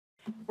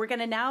We're going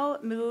to now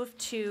move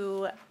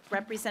to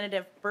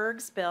Representative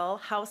Berg's bill,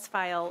 House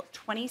File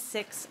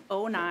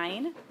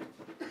 2609.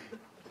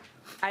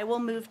 I will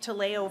move to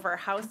lay over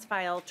House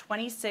File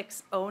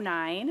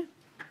 2609.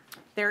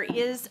 There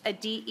is a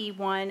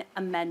DE1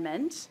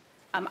 amendment.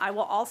 I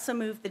will also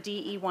move the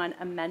DE1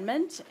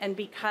 amendment, and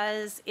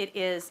because it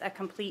is a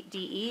complete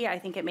DE, I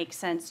think it makes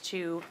sense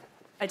to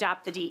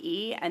adopt the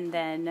DE, and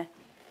then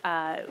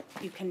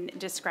you can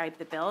describe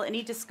the bill.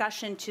 Any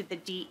discussion to the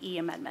DE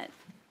amendment?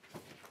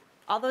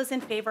 All those in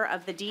favor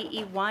of the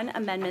DE1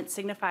 amendment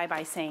signify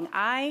by saying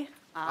aye.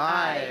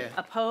 Aye.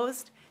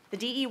 Opposed? The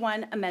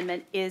DE1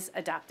 amendment is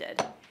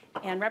adopted.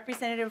 And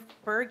Representative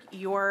Berg,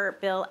 your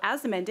bill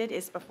as amended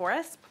is before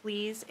us.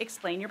 Please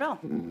explain your bill.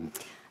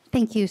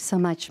 Thank you so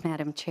much,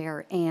 Madam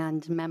Chair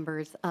and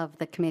members of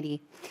the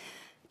committee.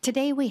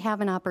 Today we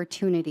have an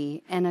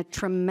opportunity and a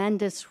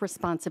tremendous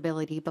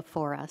responsibility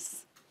before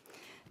us.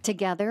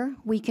 Together,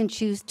 we can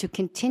choose to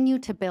continue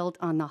to build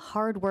on the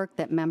hard work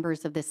that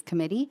members of this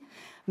committee,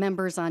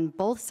 members on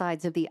both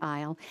sides of the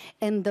aisle,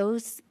 and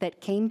those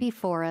that came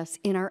before us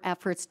in our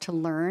efforts to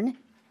learn,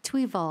 to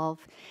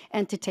evolve,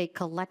 and to take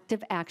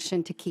collective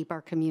action to keep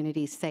our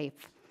communities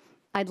safe.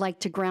 I'd like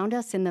to ground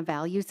us in the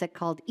values that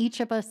called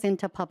each of us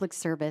into public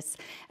service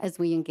as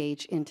we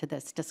engage into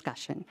this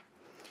discussion.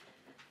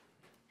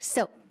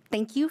 So,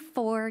 thank you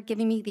for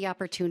giving me the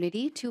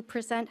opportunity to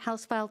present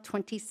House File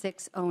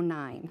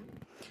 2609.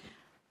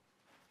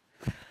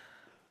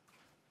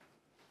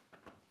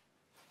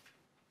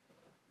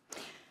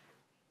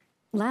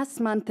 Last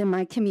month in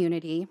my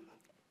community,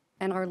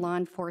 and our law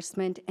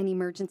enforcement and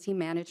emergency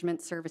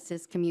management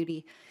services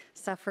community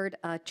suffered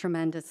a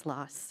tremendous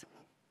loss.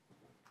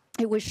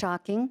 It was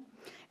shocking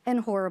and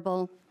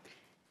horrible,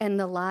 and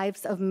the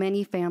lives of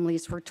many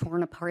families were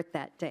torn apart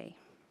that day.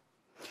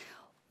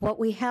 What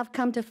we have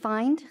come to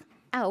find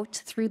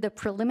out through the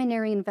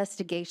preliminary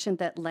investigation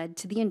that led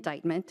to the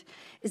indictment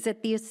is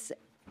that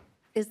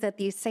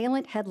the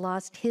assailant had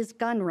lost his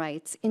gun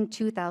rights in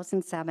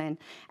 2007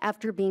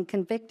 after being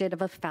convicted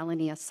of a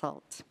felony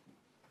assault.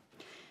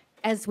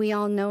 As we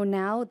all know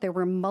now, there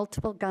were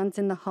multiple guns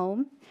in the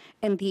home,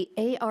 and the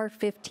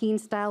AR-15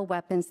 style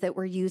weapons that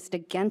were used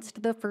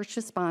against the first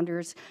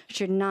responders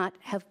should not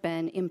have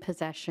been in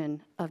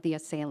possession of the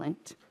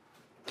assailant.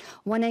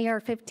 One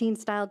AR-15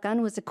 style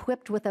gun was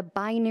equipped with a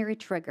binary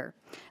trigger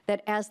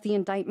that, as the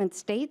indictment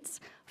states,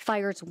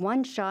 fires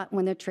one shot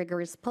when the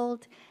trigger is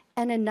pulled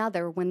and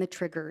another when the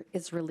trigger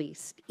is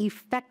released,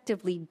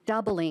 effectively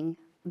doubling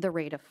the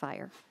rate of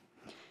fire.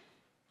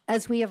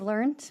 As we have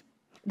learned,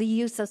 the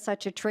use of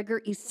such a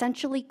trigger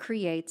essentially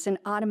creates an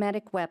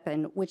automatic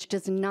weapon which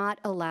does not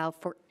allow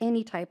for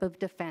any type of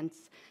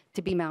defense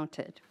to be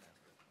mounted.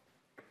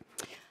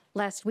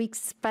 Last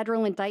week's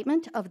federal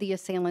indictment of the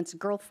assailant's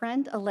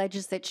girlfriend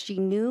alleges that she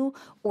knew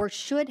or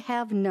should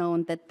have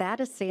known that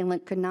that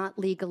assailant could not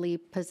legally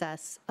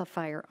possess a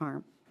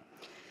firearm.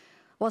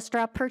 While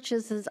straw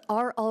purchases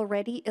are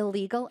already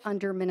illegal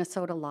under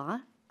Minnesota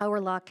law,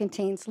 our law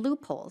contains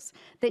loopholes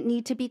that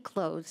need to be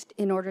closed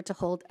in order to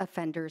hold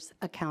offenders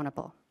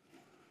accountable.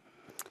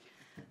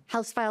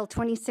 House File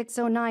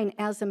 2609,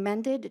 as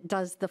amended,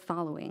 does the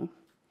following.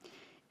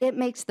 It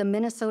makes the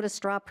Minnesota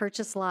straw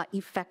purchase law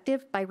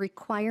effective by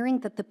requiring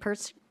that the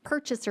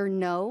purchaser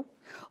know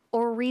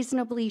or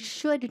reasonably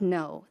should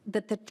know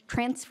that the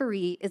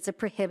transferee is a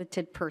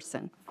prohibited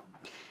person.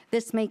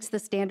 This makes the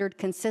standard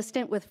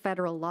consistent with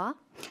federal law.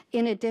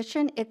 In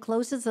addition, it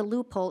closes a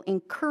loophole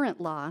in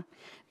current law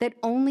that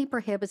only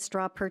prohibits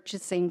straw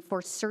purchasing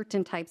for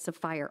certain types of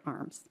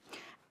firearms.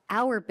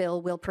 Our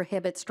bill will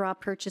prohibit straw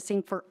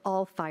purchasing for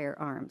all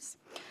firearms.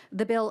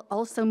 The bill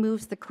also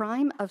moves the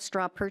crime of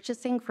straw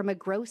purchasing from a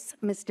gross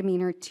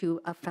misdemeanor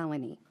to a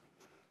felony.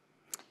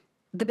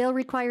 The bill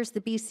requires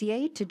the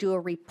BCA to do a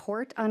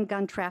report on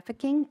gun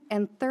trafficking,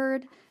 and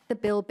third, the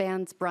bill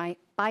bans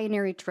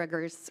binary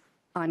triggers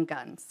on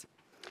guns.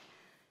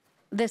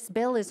 This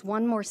bill is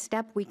one more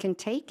step we can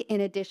take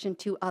in addition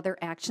to other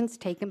actions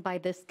taken by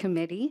this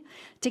committee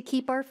to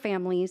keep our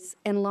families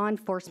and law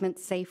enforcement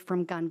safe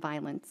from gun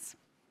violence.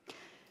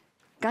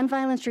 Gun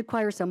violence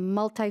requires a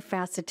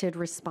multifaceted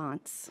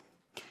response,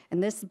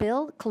 and this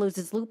bill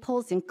closes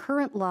loopholes in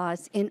current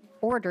laws in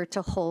order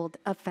to hold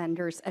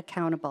offenders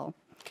accountable.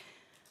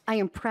 I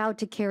am proud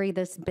to carry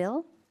this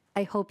bill.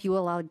 I hope you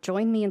will all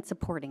join me in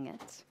supporting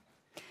it.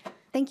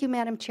 Thank you,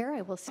 Madam Chair.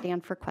 I will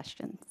stand for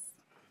questions.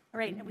 All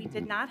right, and we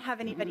did not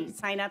have anybody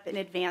sign up in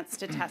advance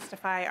to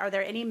testify. Are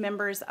there any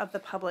members of the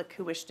public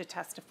who wish to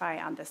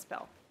testify on this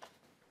bill?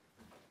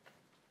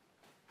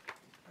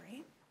 All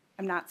right,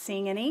 I'm not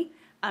seeing any,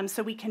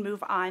 so we can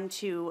move on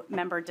to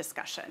member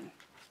discussion.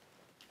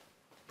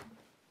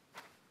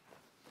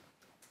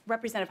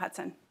 Representative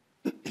Hudson.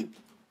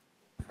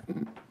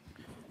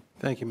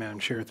 Thank you, Madam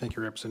Chair. Thank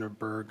you, Representative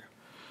Berg.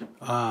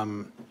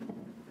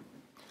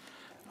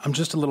 I'm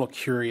just a little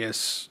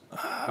curious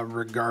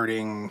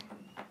regarding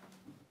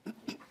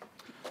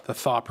the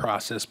thought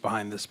process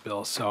behind this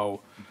bill.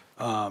 So,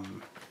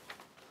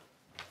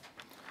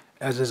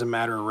 as is a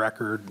matter of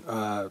record,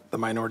 the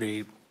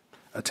minority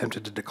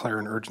attempted to declare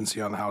an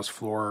urgency on the House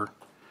floor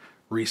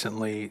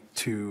recently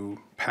to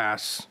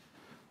pass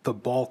the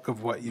bulk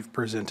of what you've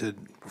presented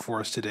before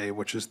us today,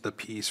 which is the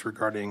piece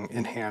regarding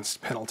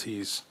enhanced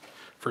penalties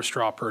for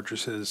straw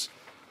purchases.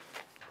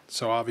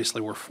 So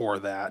obviously we're for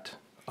that.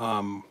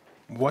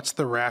 What's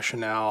the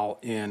rationale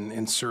in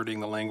inserting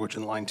the language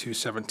in line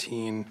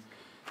 217,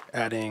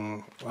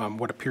 adding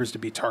what appears to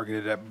be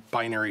targeted at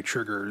binary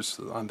triggers?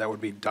 That would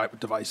be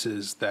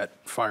devices that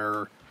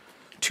fire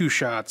 2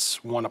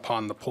 shots, one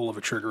upon the pull of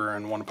a trigger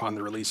and one upon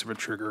the release of a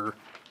trigger.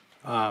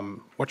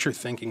 What's your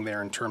thinking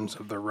there in terms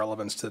of the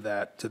relevance to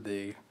that, to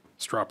the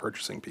straw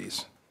purchasing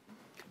piece?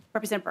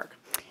 Representative Berg.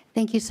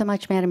 Thank you so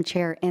much, Madam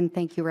Chair, and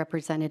thank you,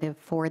 Representative,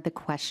 for the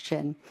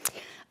question.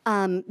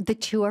 The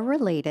two are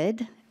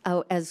related,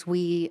 as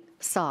we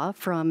saw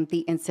from the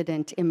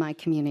incident in my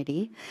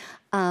community.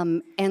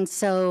 And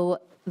so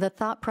the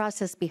thought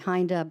process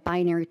behind a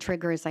binary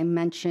trigger, as I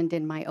mentioned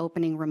in my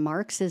opening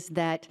remarks, is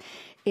that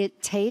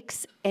it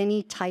takes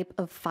any type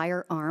of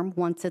firearm,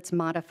 once it's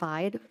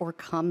modified or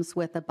comes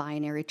with a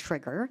binary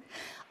trigger,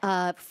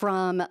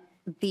 from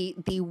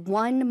the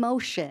one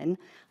motion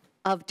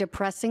of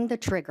depressing the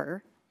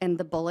trigger and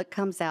the bullet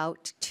comes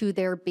out, to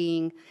there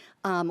being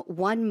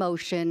one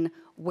motion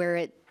where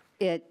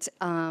it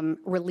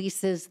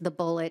releases the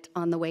bullet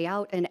on the way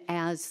out and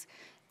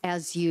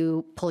as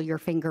you pull your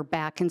finger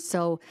back. And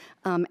so,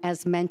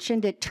 as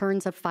mentioned, it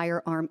turns a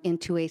firearm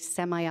into a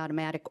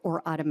semi-automatic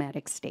or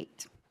automatic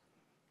state.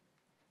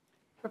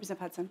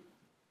 Representative Hudson.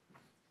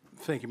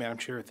 Thank you, Madam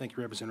Chair. Thank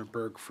you, Representative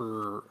Berg,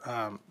 for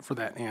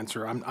that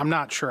answer. I'm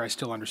not sure I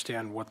still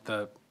understand what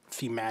the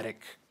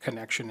thematic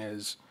connection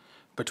is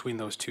between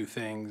those two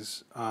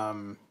things.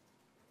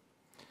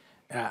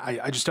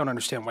 I just don't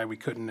understand why we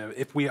couldn't have,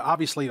 if we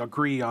obviously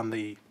agree on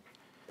the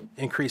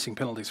increasing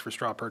penalties for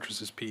straw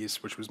purchases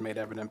piece, which was made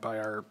evident by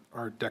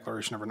our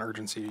declaration of an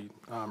urgency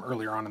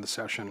earlier on in the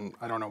session.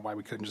 I don't know why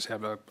we couldn't just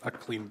have a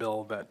clean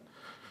bill that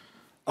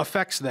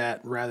affects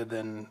that rather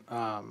than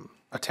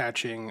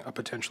attaching a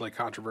potentially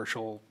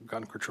controversial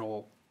gun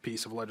control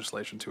piece of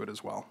legislation to it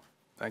as well.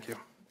 Thank you.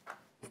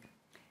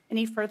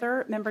 Any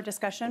further member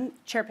discussion?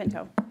 Chair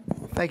Pinto.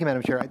 Thank you,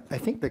 Madam Chair. I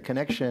think the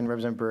connection,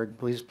 Representative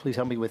Berg, please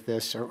help me with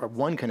this, or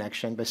one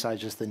connection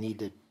besides just the need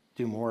to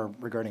do more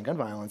regarding gun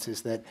violence,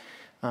 is that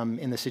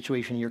in the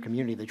situation in your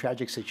community, the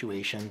tragic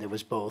situation, there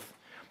was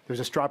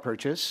a straw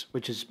purchase,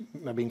 which is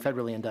being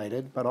federally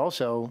indicted, but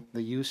also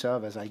the use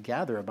of, as I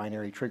gather, a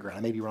binary trigger. And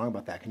I may be wrong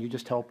about that. Can you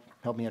just help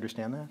me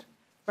understand that?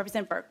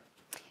 Representative Berg.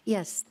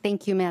 Yes,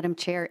 thank you, Madam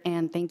Chair,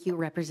 and thank you,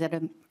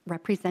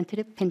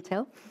 Representative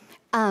Pinto.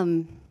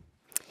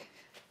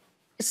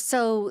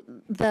 So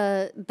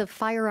the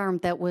firearm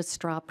that was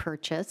straw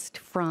purchased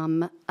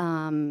from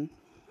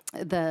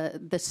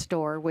the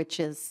store, which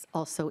is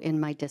also in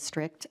my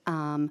district,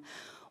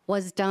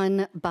 was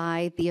done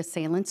by the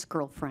assailant's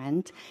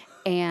girlfriend,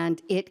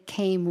 and it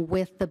came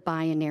with the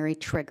binary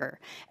trigger.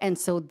 And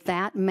so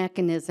that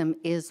mechanism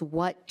is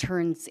what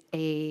turns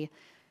a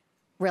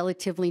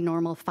relatively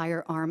normal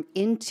firearm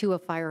into a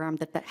firearm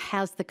that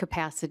has the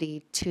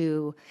capacity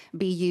to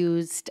be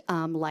used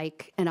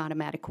like an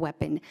automatic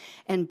weapon.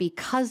 And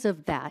because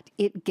of that,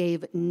 it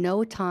gave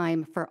no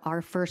time for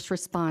our first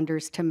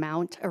responders to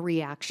mount a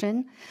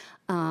reaction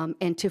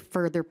and to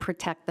further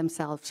protect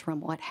themselves from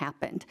what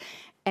happened.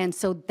 And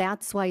so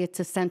that's why it's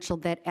essential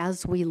that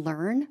as we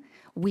learn,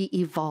 we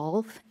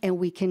evolve and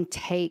we can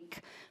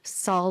take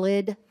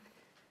solid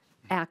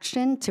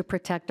action to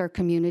protect our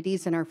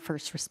communities and our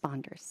first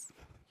responders.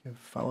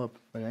 Follow up,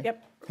 Renee?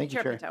 Yep. Thank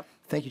you, Chair. Pinto.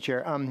 Thank you,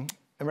 Chair. And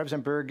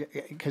Representative Berg,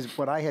 because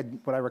what I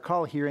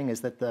recall hearing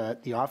is that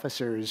the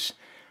officers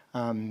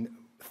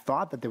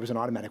thought that there was an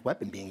automatic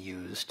weapon being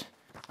used,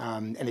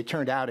 and it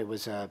turned out it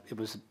was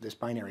this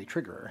binary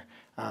trigger,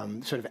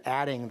 sort of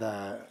adding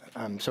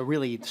so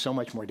really so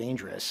much more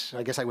dangerous.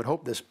 I guess I would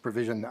hope this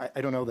provision.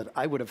 I don't know that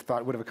I would have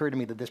occurred to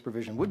me that this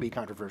provision would be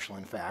controversial.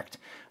 In fact,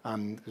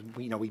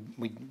 we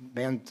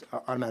banned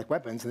automatic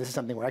weapons, and this is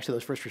something where actually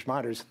those first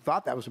responders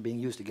thought that was being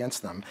used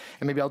against them.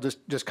 And maybe I'll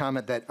just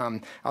comment that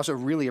I also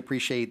really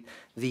appreciate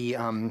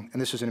and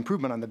this was an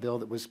improvement on the bill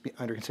that was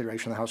under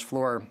consideration on the House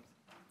floor,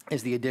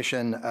 is the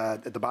addition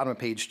at the bottom of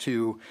page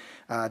 2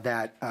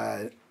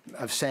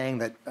 of saying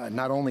that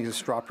not only is a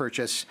straw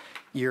purchase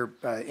you're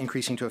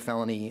increasing to a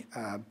felony,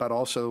 but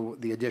also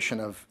the addition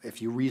of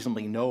if you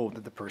reasonably know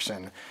that the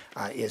person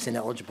is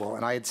ineligible.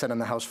 And I had said on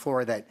the House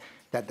floor that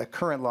the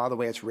current law, the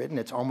way it's written,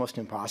 it's almost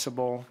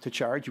impossible to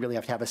charge. You really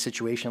have to have a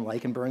situation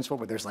like in Burnsville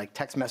where there's like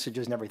text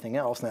messages and everything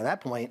else. And at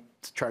that point,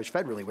 it's charged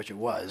federally, which it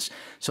was.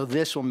 So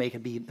this will make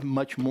it be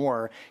much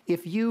more.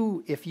 If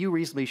you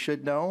reasonably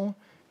should know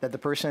that the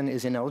person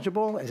is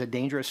ineligible as a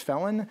dangerous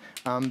felon,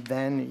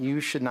 then you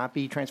should not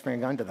be transferring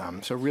a gun to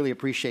them. So really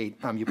appreciate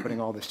you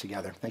putting all this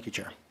together. Thank you,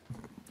 Chair.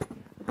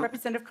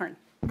 Representative Kern.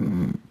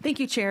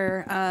 Thank you,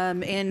 Chair,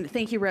 and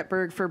thank you, Rep.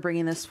 Berg, for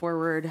bringing this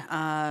forward.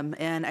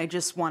 And I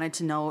just wanted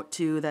to note,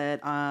 too,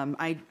 that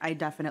I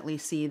definitely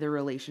see the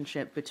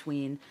relationship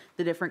between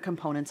the different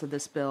components of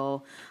this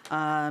bill.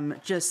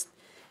 Just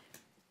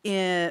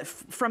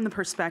from the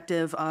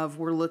perspective of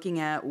we're looking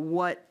at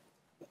what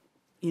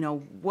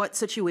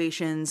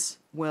situations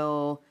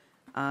will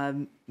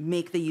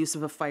make the use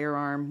of a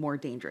firearm more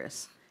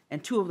dangerous.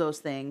 And two of those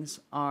things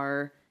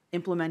are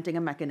implementing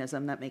a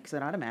mechanism that makes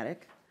it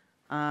automatic.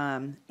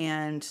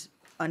 And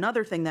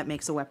another thing that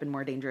makes a weapon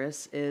more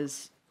dangerous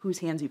is whose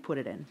hands you put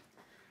it in.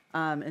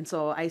 And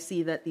so I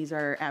see that these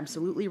are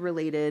absolutely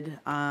related,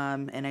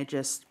 and I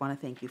just want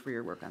to thank you for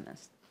your work on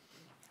this.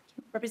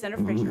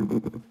 Representative Frazier.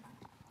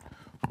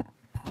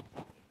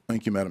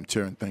 Thank you, Madam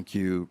Chair, and thank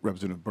you,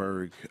 Representative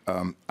Berg.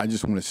 I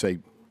just want to say,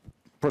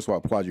 first of all, I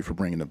applaud you for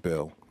bringing the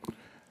bill.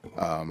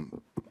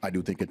 I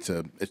do think it's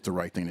the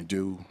right thing to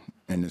do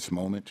in this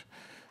moment.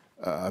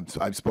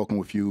 I've spoken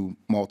with you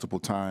multiple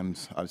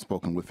times. I've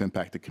spoken with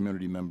impacted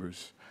community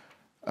members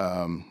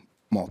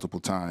multiple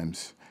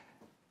times,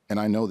 and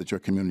I know that your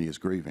community is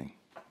grieving.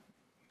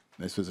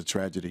 This is a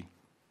tragedy.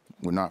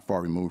 We're not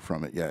far removed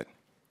from it yet.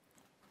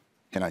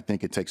 And I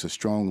think it takes a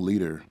strong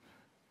leader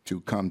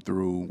to come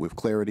through with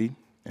clarity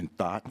and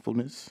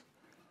thoughtfulness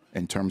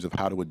in terms of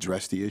how to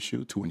address the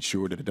issue to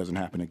ensure that it doesn't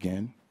happen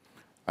again.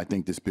 I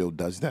think this bill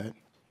does that.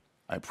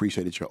 I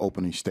appreciated your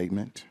opening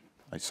statement.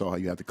 I saw how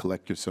you had to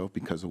collect yourself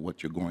because of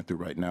what you're going through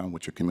right now and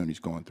what your community's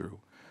going through.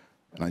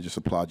 And I just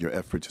applaud your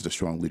efforts as a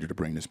strong leader to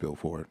bring this bill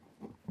forward.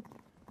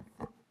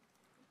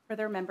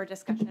 Further member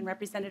discussion.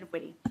 Representative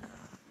Whitty.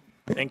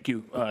 Thank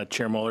you,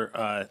 Chair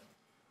Mueller.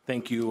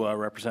 Thank you,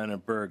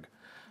 Representative Berg.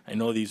 I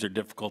know these are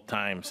difficult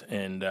times,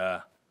 and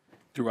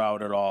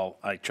throughout it all,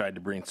 I tried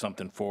to bring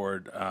something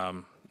forward,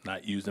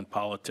 not used in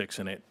politics,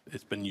 and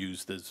it's been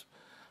used as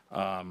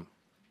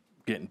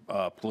getting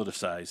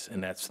politicized,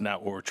 and that's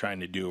not what we're trying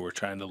to do. We're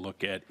trying to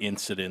look at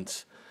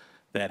incidents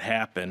that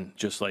happen,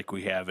 just like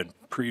we have in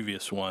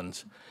previous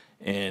ones,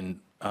 and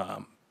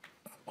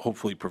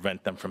hopefully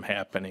prevent them from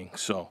happening.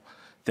 So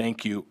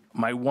thank you.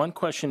 My one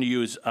question to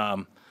you is,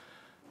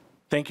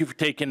 thank you for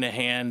taking the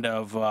hand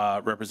of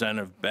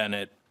Representative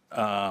Bennett,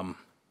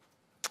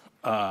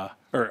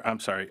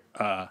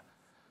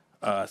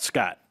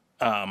 Scott,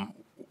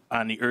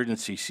 on the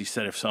urgency. She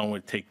said if someone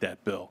would take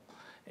that bill,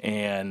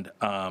 and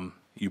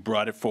you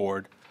brought it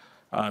forward.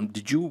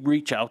 Did you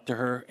reach out to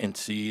her and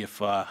see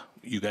if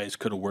you guys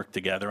could have worked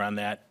together on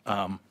that?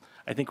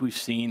 I think we've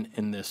seen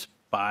in this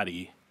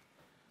body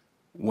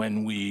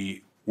when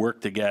we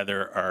work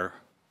together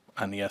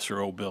on the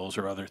SRO bills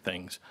or other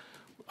things.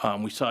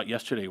 We saw it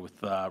yesterday with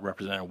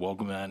Representative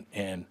Wogelman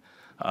and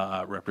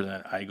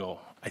Representative Igo.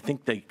 I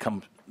think they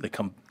come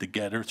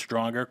together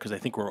stronger because I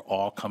think we're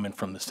all coming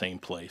from the same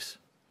place.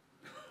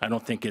 I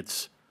don't think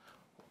it's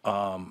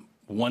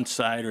one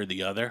side or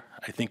the other.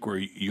 I think we're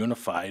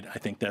unified. I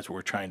think that's what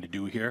we're trying to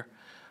do here.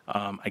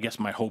 I guess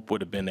my hope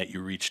would have been that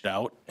you reached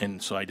out, and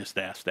so I just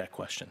asked that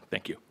question.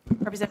 Thank you.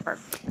 Representative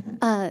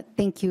Berg.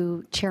 Thank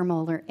you, Chair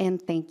Mueller,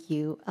 and thank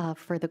you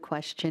for the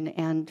question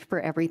and for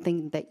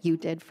everything that you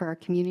did for our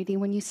community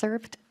when you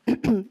served.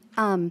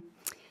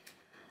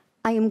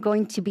 I am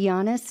going to be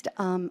honest,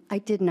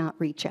 I did not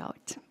reach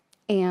out,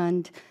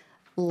 and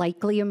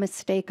likely a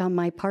mistake on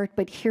my part,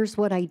 but here's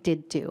what I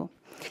did do.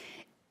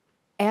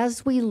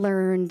 As we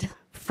learned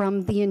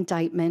from the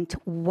indictment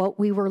what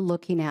we were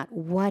looking at,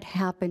 what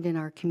happened in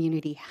our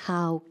community,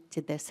 how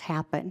did this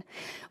happen,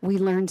 we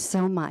learned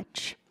so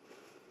much.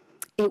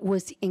 It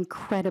was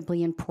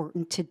incredibly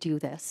important to do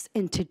this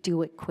and to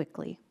do it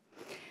quickly.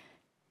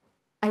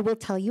 I will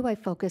tell you, I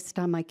focused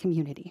on my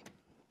community.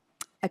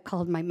 I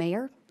called my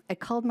mayor, I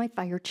called my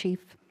fire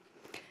chief,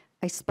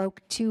 I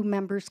spoke to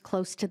members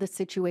close to the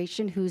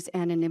situation whose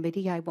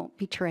anonymity I won't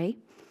betray.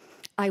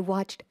 I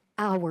watched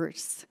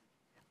hours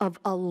of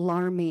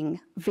alarming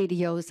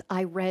videos.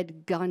 I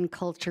read gun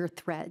culture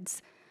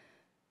threads.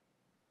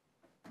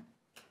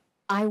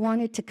 I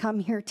wanted to come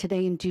here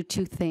today and do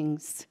two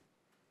things.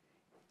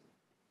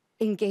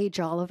 Engage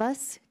all of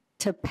us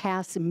to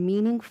pass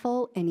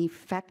meaningful and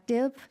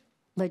effective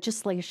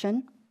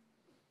legislation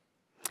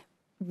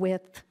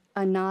with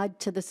a nod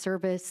to the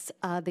service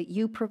that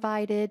you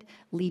provided,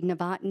 Lead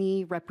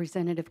Novotny,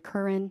 Representative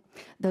Curran,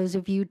 those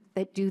of you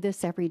that do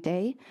this every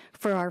day,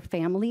 for our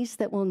families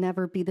that will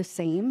never be the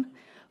same,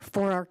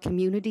 for our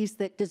communities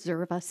that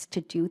deserve us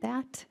to do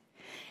that.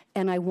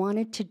 And I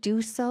wanted to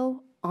do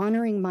so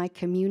honoring my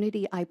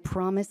community. I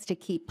promise to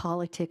keep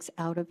politics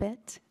out of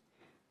it.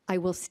 I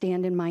will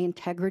stand in my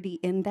integrity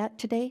in that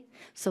today.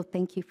 So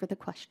thank you for the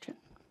question.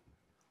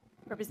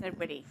 Representative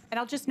Whitty. And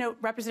I'll just note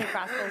Representative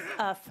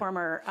Roscoe's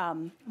former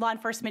law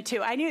enforcement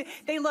too. I knew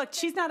they looked,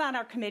 she's not on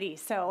our committee,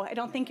 so I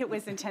don't think it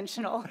was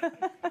intentional.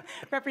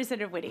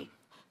 Representative Whitty.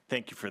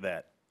 Thank you for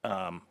that.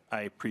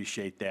 I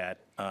appreciate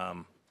that.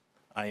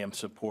 I am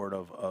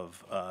supportive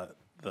of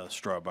the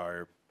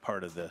Strawberry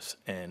part of this,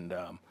 and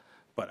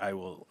but I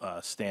will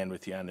stand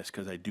with you on this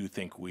because I do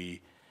think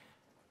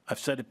I've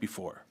said it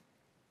before,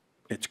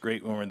 it's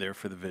great when we're there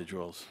for the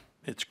vigils.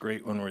 It's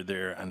great when we're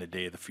there on the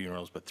day of the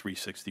funerals, but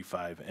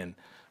 365, and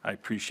I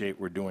appreciate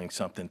we're doing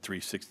something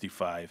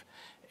 365.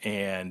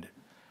 And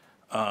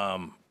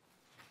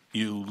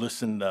you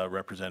listened to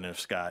Representative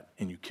Scott,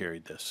 and you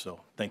carried this, so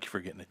thank you for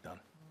getting it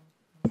done.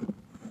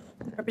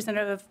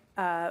 Representative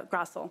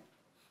Grossel.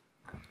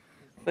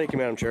 Thank you,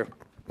 Madam Chair.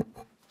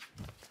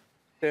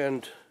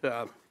 And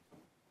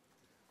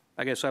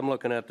I guess I'm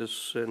looking at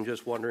this and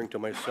just wondering to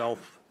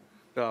myself,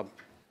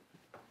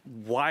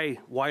 why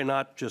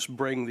not just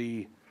bring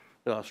the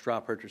straw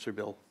purchaser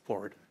bill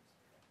forward?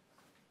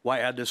 Why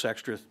add this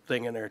extra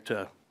thing in there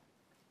to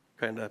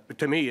kind of,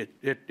 to me,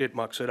 it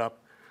mucks it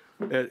up.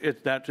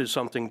 That is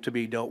something to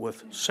be dealt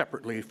with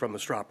separately from the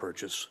straw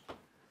purchase,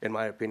 in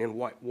my opinion.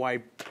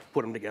 Why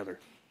put them together?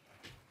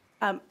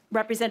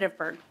 Representative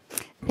Berg.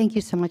 Thank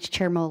you so much,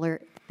 Chair Moeller.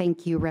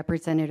 Thank you,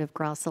 Representative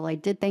Grossel. I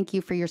did thank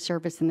you for your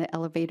service in the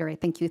elevator. I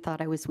think you thought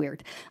I was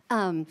weird.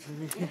 No,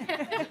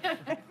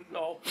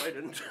 I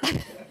didn't.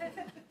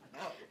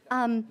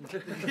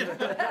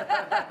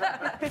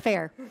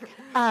 Fair.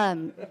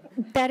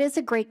 That is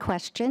a great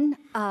question.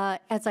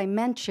 As I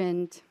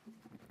mentioned,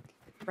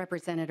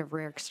 Representative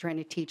Rarick's trying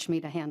to teach me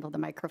to handle the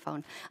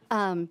microphone.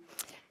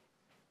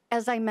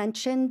 As I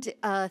mentioned,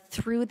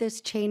 through this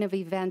chain of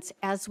events,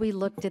 as we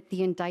looked at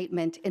the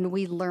indictment and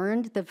we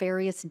learned the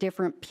various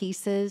different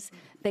pieces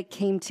that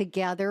came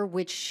together,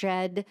 which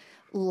shed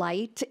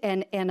light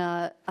and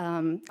a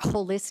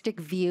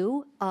holistic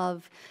view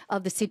of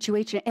the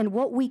situation and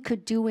what we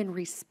could do in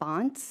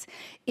response,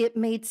 it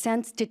made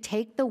sense to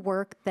take the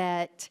work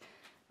that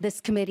this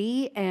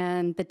committee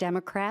and the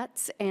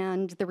Democrats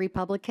and the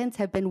Republicans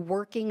have been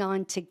working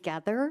on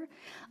together,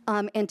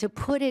 and to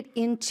put it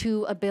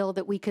into a bill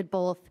that we could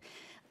both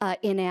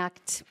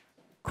enact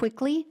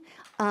quickly,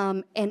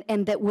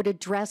 and that would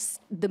address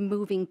the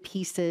moving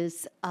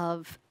pieces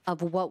of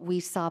what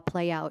we saw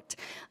play out.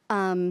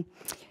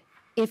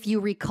 If you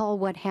recall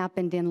what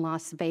happened in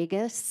Las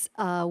Vegas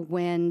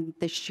when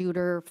the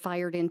shooter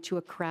fired into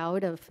a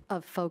crowd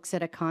of folks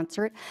at a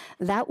concert,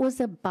 that was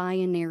a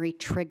binary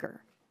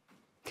trigger.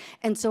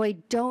 And so I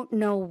don't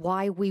know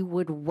why we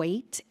would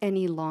wait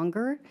any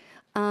longer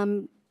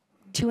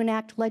to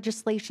enact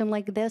legislation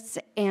like this.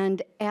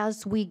 And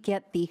as we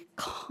get the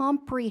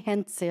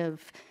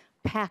comprehensive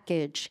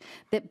package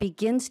that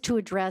begins to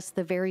address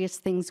the various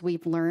things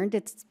we've learned,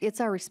 it's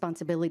our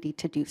responsibility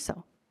to do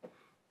so.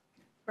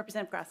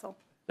 Representative Grossel.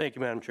 Thank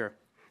you, Madam Chair.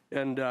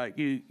 And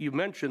you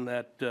mentioned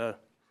that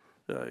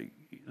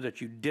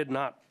that you did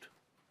not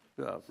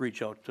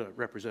reach out to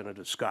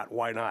Representative Scott.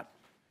 Why not?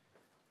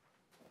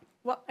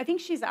 Well, I think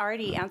she's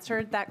already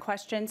answered that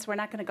question, so we're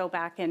not going to go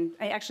back and,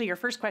 actually, your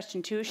first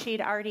question, too, she'd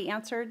already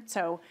answered.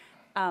 So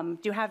do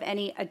you have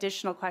any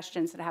additional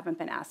questions that haven't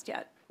been asked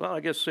yet? Well, I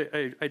guess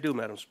I do,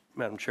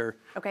 Madam Chair.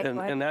 Okay, and, go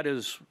ahead. And that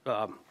is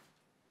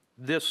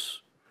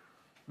this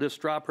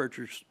straw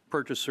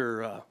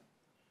purchaser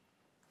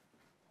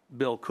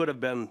bill could have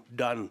been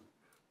done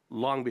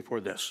long before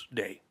this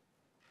day.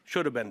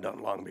 Should have been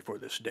done long before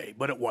this day,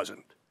 but it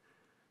wasn't.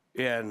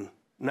 And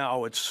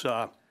now it's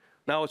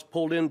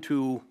pulled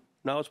into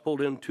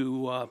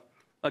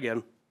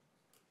again,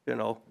 you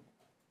know,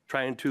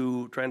 trying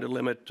to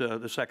limit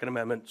the Second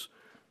Amendment's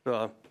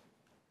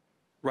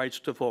rights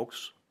to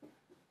folks,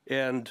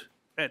 and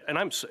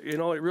I'm, you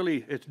know,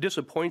 it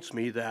disappoints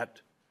me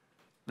that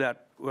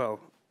well,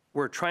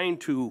 we're trying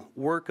to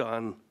work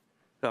on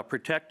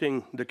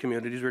protecting the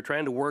communities. We're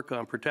trying to work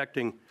on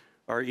protecting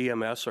our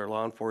EMS, our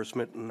law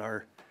enforcement, and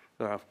our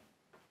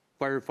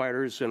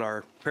firefighters and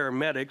our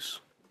paramedics.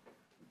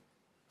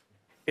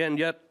 And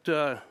yet,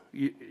 the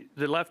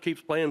left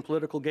keeps playing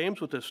political games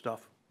with this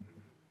stuff.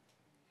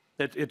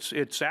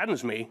 It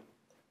saddens me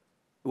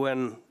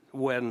when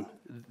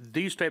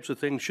these types of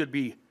things should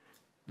be,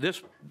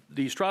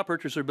 the straw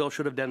purchaser bill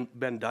should have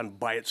been done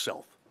by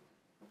itself.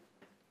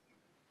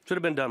 Should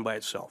have been done by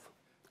itself.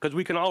 Because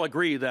we can all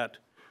agree that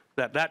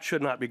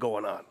should not be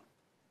going on.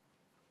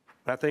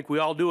 I think we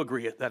all do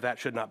agree that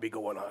should not be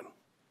going on.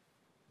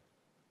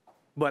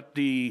 But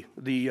the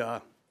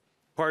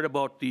part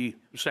about the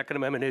Second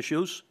Amendment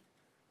issues,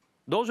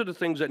 those are the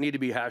things that need to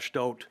be hashed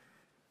out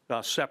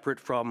separate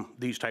from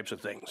these types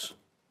of things.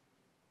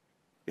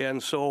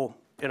 And so,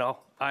 you know,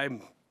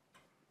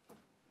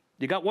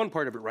 you got one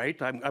part of it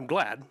right. I'm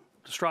glad,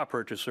 the straw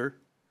purchaser,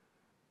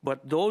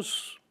 but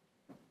those,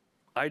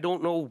 I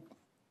don't know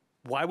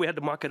why we had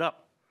to muck it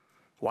up.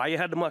 Why you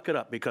had to muck it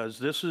up? Because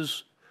this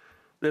is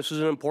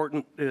an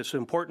important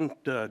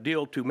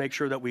deal to make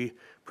sure that we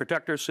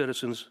protect our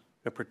citizens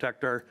and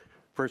protect our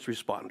first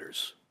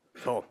responders.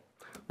 So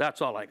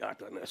that's all I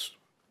got on this.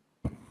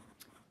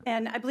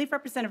 And I believe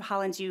Representative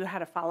Hollins, you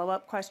had a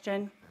follow-up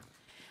question.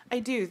 I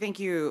do. Thank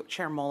you,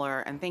 Chair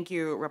Moeller, and thank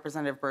you,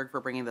 Representative Berg,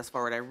 for bringing this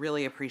forward. I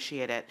really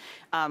appreciate it.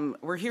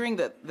 We're hearing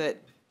that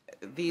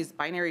these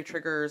binary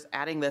triggers,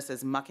 adding this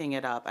is mucking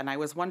it up, and I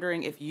was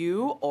wondering if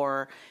you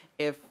or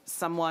if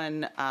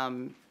someone,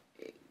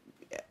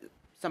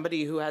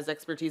 somebody who has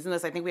expertise in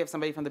this, I think we have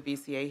somebody from the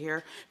BCA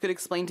here, could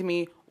explain to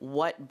me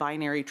what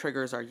binary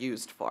triggers are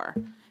used for,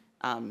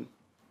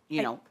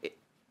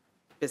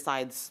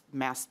 besides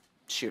mass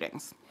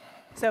shootings.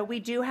 So we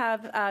do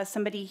have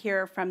somebody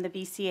here from the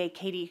BCA,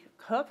 Katie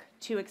Cook,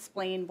 to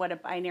explain what a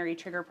binary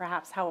trigger,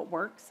 perhaps how it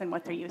works and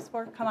what they're used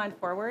for. Come on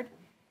forward.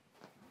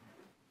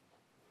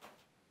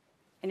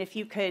 And if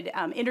you could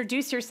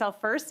introduce yourself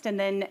first and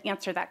then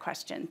answer that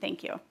question.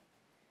 Thank you.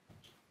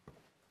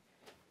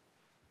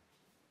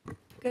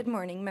 Good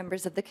morning,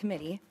 members of the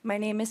committee. My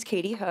name is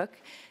Katie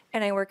Hook,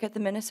 and I work at the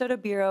Minnesota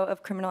Bureau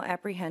of Criminal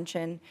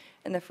Apprehension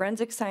in the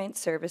Forensic Science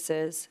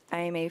Services. I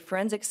am a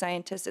forensic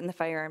scientist in the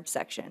firearms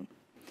section.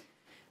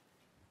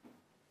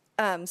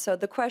 So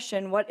the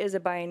question, what is a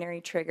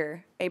binary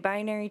trigger? A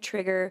binary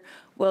trigger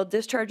will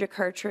discharge a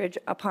cartridge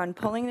upon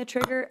pulling the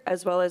trigger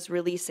as well as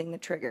releasing the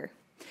trigger.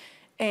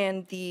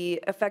 And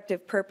the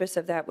effective purpose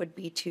of that would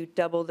be to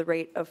double the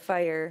rate of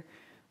fire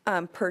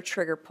per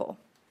trigger pull.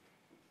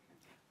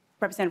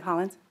 Representative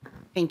Hollins.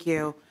 Thank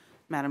you,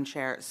 Madam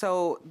Chair.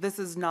 So this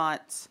is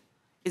not,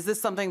 is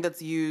this something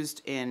that's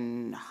used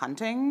in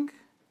hunting?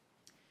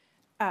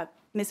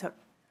 Ms. Hook.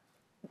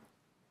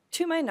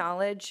 To my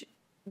knowledge,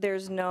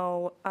 there's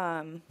no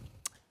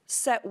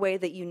set way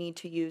that you need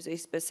to use a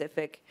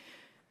specific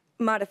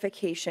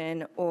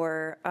modification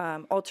or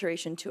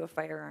alteration to a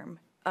firearm.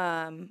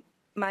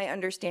 My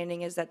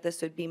understanding is that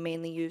this would be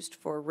mainly used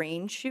for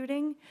range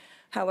shooting.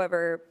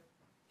 However,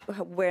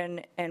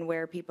 when and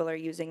where people are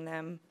using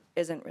them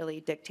isn't really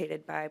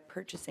dictated by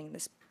purchasing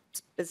this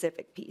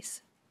specific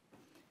piece.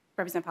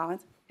 Representative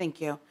Hollins.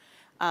 Thank you.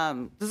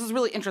 This is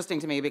really interesting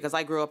to me because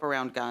I grew up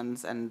around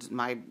guns, and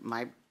my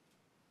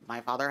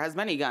father has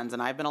many guns,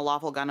 and I've been a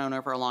lawful gun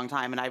owner for a long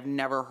time, and I've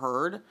never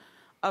heard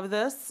of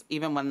this,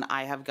 even when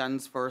I have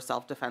guns for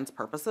self-defense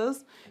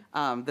purposes.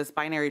 This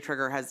binary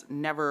trigger has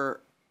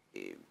never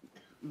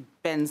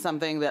been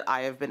something that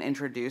I have been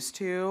introduced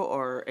to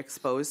or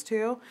exposed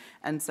to.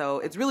 And so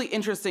it's really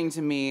interesting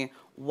to me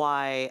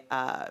why,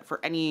 for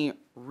any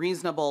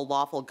reasonable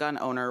lawful gun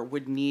owner,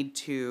 would need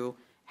to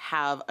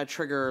have a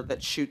trigger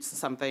that shoots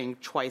something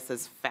twice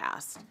as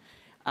fast.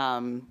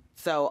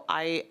 So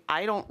I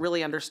don't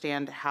really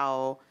understand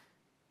how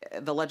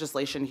the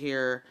legislation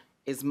here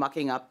is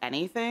mucking up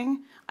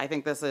anything. I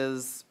think this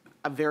is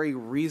a very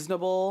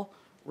reasonable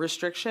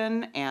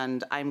restriction,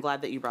 and I'm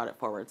glad that you brought it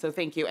forward. So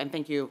thank you, and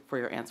thank you for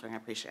your answering. I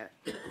appreciate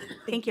it.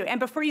 Thank you. And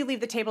before you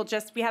leave the table,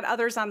 just we had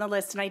others on the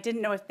list, and I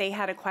didn't know if they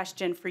had a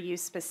question for you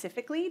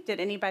specifically. Did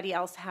anybody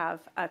else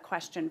have a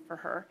question for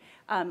her?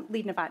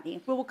 Lead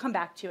Novotny. We'll come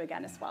back to you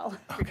again as well.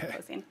 Okay.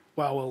 Closing.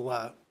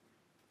 Well,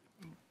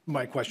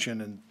 my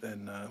question,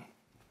 and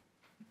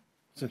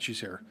since she's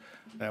here,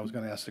 I was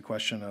going to ask the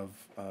question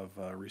of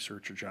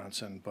Researcher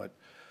Johnson, but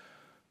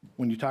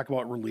when you talk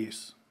about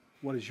release,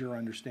 what is your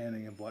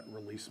understanding of what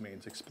release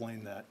means?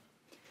 Explain that.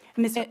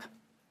 Ms. Hook.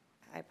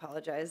 I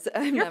apologize.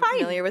 I'm You're not fine.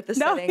 familiar with the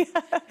No.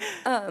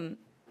 setting.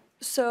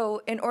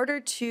 So in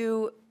order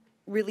to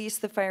release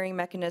the firing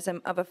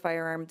mechanism of a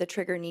firearm, the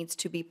trigger needs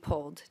to be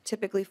pulled,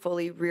 typically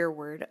fully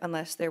rearward,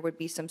 unless there would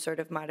be some sort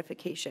of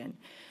modification.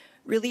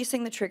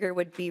 Releasing the trigger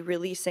would be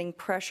releasing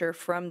pressure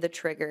from the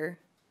trigger.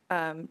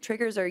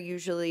 Triggers are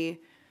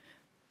usually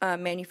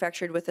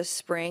manufactured with a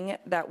spring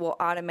that will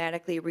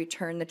automatically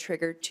return the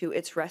trigger to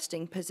its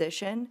resting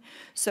position.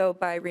 So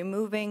by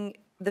removing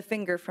the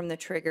finger from the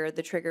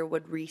trigger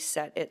would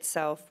reset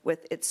itself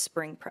with its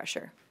spring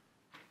pressure.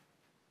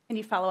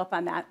 Any follow up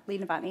on that?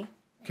 Lead Novotny.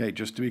 Okay,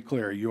 just to be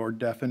clear, your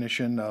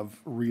definition of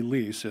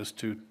release is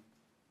to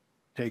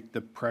take the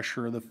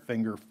pressure of the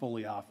finger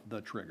fully off the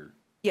trigger.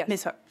 Yes.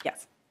 Ms. Hook.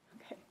 Yes.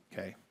 Okay.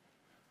 Okay,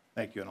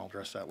 thank you, and I'll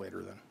address that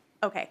later then.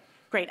 Okay.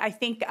 Great. I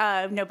think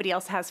nobody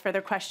else has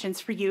further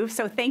questions for you.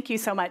 So thank you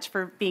so much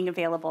for being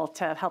available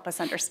to help us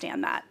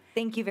understand that.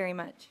 Thank you very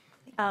much.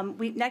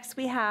 Next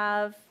we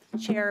have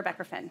Chair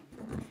Becker-Finn.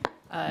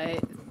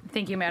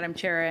 Thank you, Madam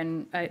Chair.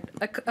 And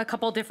a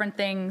couple different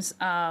things.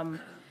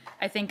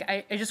 I think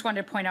I just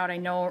wanted to point out, I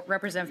know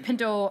Representative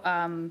Pinto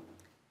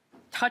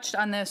touched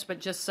on this, but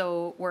just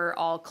so we're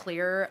all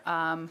clear,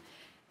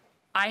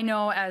 I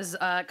know as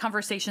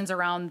conversations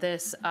around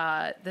this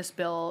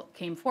bill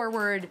came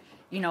forward,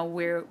 you know,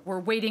 we're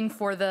waiting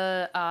for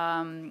the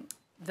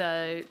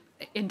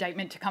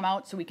indictment to come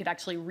out so we could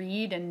actually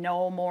read and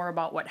know more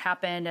about what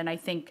happened. And I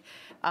think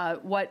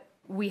what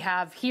we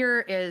have here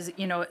is,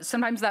 you know,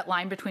 sometimes that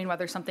line between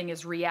whether something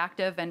is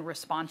reactive and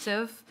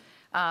responsive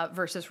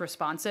versus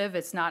responsive,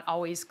 it's not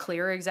always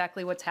clear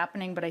exactly what's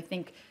happening. But I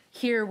think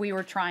here we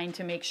were trying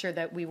to make sure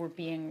that we were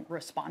being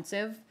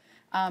responsive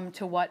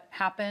to what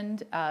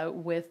happened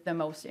with the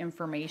most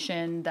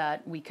information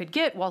that we could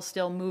get while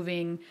still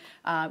moving,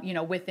 you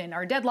know, within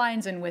our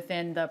deadlines and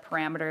within the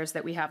parameters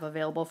that we have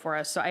available for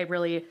us. So I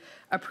really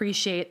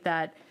appreciate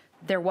that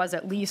there was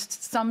at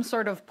least some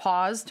sort of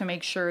pause to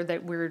make sure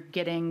that we're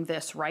getting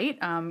this right.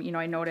 You know,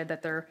 I noted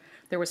that there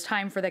was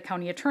time for the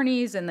county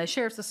attorneys and the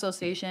Sheriff's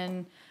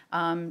Association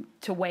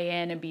to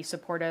weigh in and be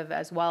supportive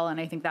as well, and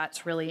I think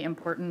that's really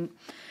important.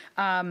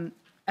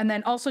 And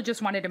then also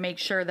just wanted to make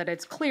sure that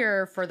it's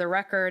clear for the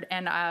record,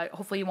 and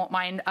hopefully you won't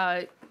mind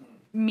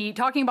me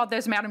talking about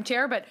this, Madam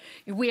Chair, but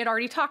we had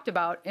already talked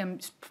about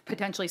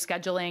potentially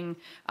scheduling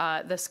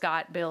the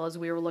Scott bill as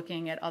we were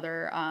looking at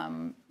other,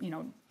 you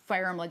know,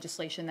 firearm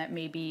legislation that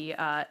may be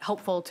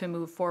helpful to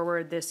move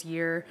forward this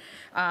year,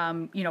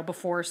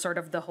 before sort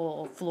of the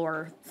whole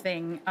floor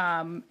thing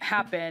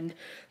happened.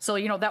 So,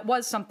 that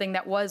was something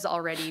that was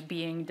already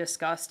being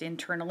discussed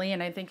internally,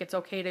 and I think it's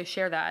okay to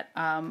share that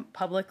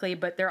publicly,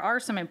 but there are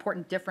some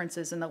important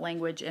differences in the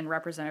language in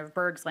Representative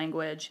Berg's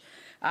language.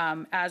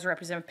 As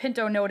Representative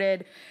Pinto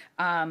noted,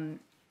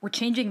 we're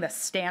changing the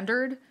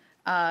standard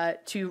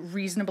to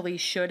reasonably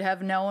should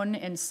have known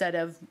instead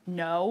of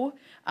know,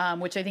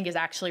 which I think is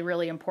actually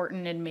really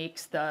important and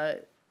makes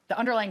the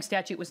underlying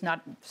statute was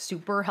not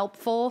super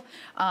helpful,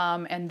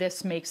 and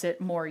this makes it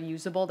more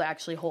usable to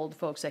actually hold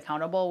folks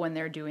accountable when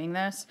they're doing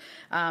this,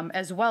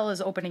 as well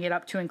as opening it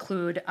up to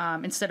include,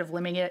 instead of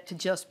limiting it to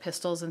just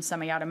pistols and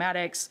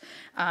semi-automatics,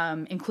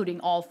 including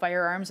all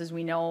firearms. As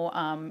we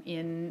know,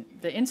 in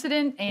the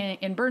incident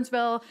in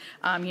Burnsville,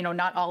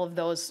 not all of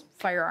those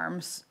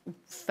firearms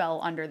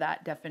fell under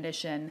that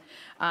definition.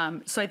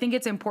 So I think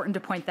it's important to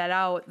point that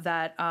out,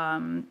 that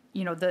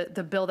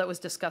the bill that was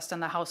discussed on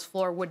the House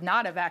floor would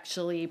not have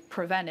actually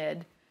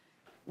prevented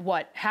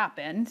what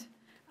happened,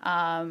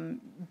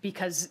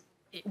 because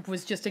it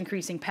was just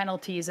increasing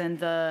penalties. And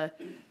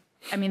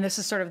this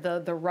is sort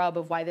of the rub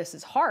of why this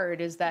is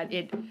hard, is that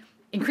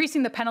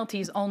increasing the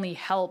penalties only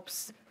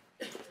helps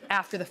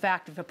after the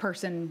fact if a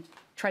person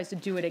tries to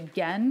do it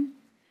again.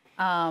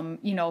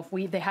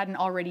 If they hadn't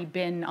already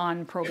been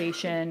on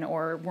probation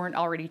or weren't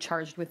already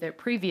charged with it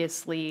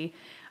previously,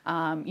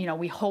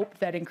 we hope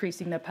that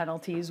increasing the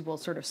penalties will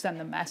sort of send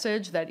the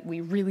message that we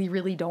really,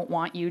 really don't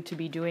want you to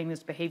be doing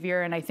this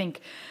behavior. And I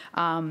think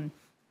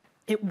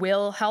it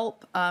will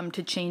help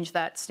to change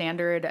that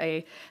standard.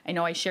 I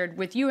know I shared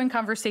with you in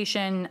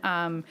conversation,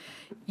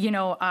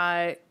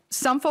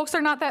 some folks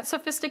are not that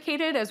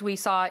sophisticated, as we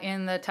saw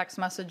in the text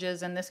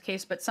messages in this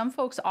case, but some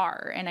folks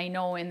are. And I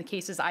know in the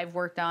cases I've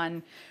worked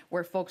on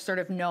where folks sort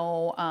of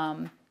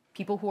know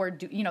people who are,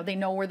 they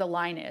know where the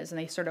line is, and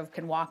they sort of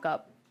can walk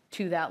up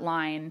to that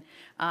line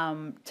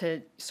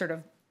to sort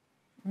of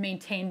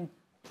maintain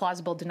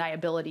plausible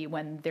deniability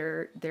when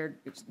they're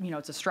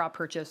it's a straw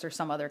purchase or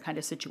some other kind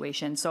of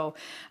situation. So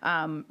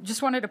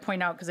just wanted to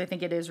point out, because I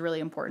think it is really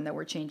important that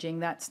we're changing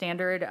that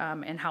standard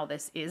and how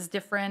this is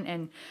different.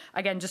 And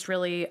again, just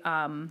really,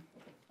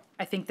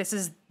 I think this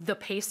is the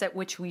pace at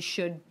which we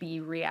should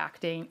be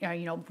reacting,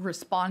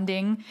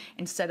 responding,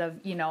 instead of,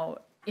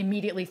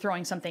 immediately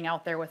throwing something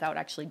out there without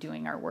actually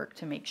doing our work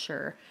to make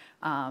sure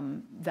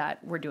that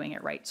we're doing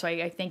it right. So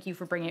I thank you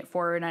for bringing it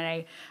forward,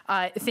 and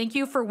I thank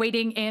you for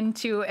wading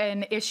into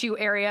an issue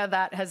area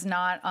that has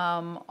not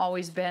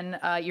always been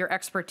your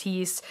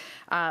expertise,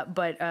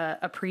 but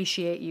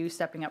appreciate you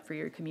stepping up for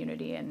your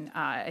community. And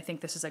I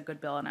think this is a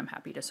good bill, and I'm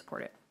happy to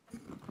support it.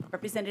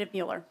 Representative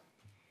Mueller.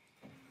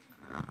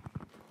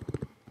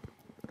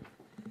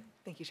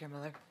 Thank you, Chair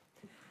Mueller.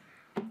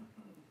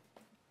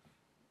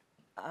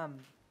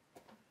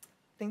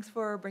 Thanks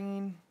for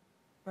bringing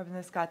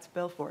Representative Scott's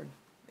bill forward.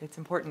 It's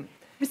important.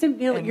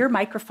 Representative Mueller, your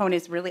microphone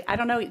is really, I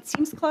don't know, it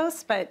seems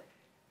close, but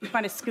you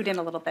want to scoot in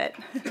a little bit.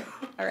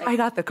 All right. I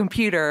got the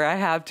computer. I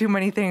have too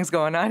many things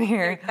going on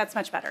here. That's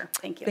much better.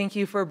 Thank you. Thank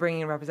you for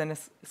bringing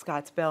Representative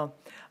Scott's bill.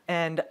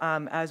 And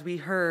as we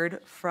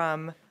heard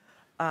from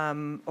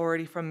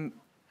already from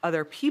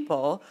other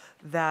people,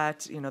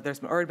 that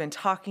there's already been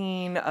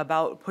talking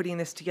about putting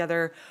this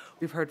together.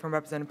 We've heard from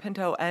Representative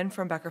Pinto and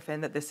from Becker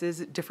Finn that this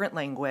is different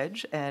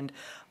language, and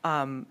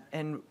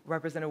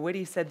Representative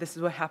Whitty said this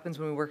is what happens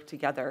when we work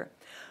together.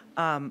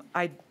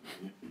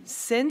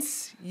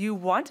 Since you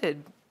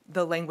wanted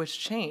the language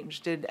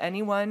changed, did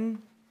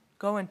anyone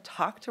go and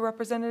talk to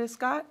Representative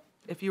Scott?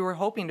 If you were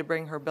hoping to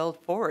bring her bill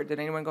forward, did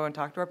anyone go and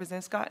talk to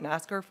Representative Scott and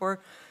ask her for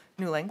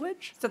new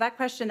language? So that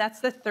question, that's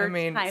the third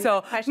time.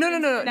 So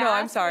no,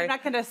 I'm sorry. You're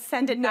not going to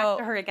send it back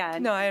to her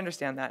again. No, I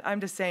understand that.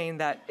 I'm just saying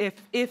that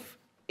if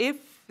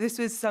this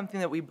was something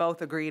that we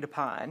both agreed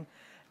upon,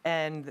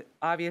 and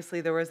obviously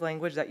there was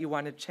language that you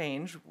wanted to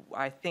change,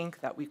 I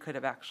think that we could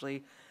have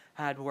actually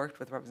had worked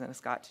with Representative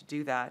Scott to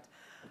do that.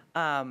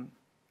 I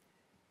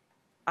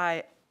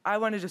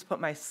want to just put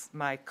my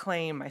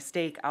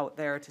stake out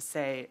there to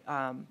say,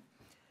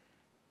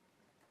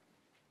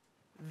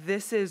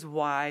 this is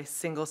why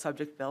single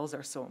subject bills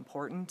are so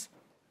important,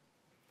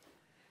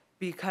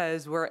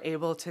 because we're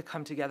able to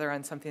come together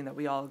on something that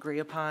we all agree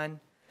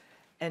upon,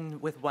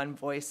 and with one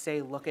voice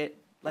say,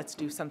 let's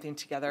do something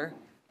together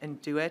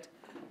and do it.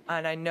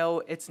 And I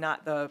know it's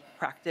not the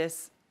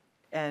practice,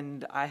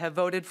 and I have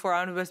voted for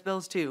omnibus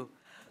bills too.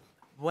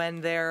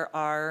 When there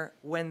are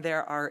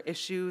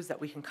issues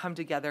that we can come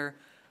together,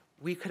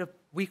 we could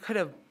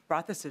have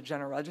brought this to the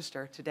General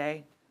Register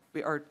today,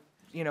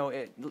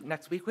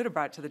 next week we'd have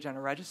brought it to the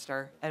General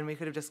Register, and we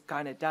could have just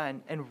gotten it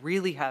done and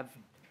really have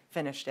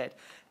finished it.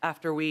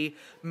 After we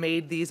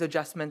made these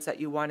adjustments that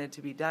you wanted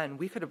to be done,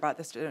 we could have brought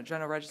this to the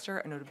General Register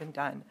and it would have been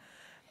done.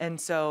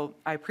 And so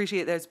I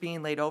appreciate that it's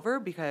being laid over,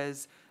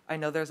 because I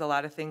know there's a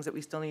lot of things that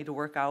we still need to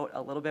work out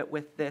a little bit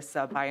with this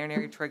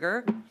binary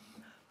trigger.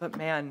 But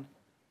man,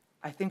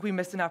 I think we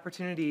missed an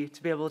opportunity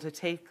to be able to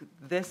take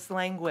this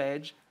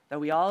language that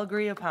we all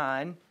agree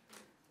upon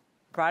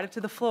brought it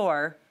to the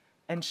floor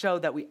and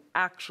showed that we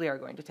actually are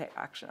going to take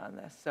action on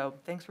this. So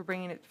thanks for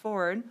bringing it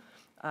forward.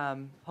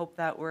 Hope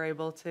that we're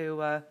able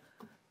to,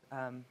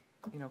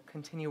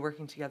 continue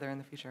working together in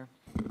the future.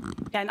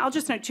 And I'll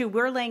just note too,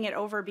 we're laying it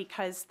over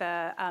because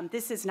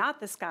this is not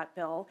the Scott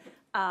bill.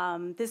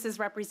 This is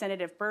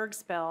Representative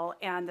Berg's bill,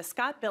 and the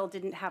Scott bill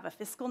didn't have a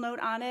fiscal note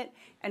on it.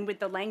 And with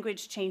the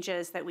language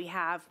changes that we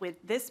have with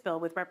this bill,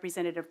 with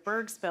Representative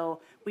Berg's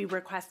bill, we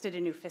requested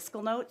a new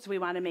fiscal note. So we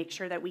want to make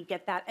sure that we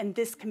get that, and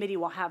this committee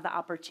will have the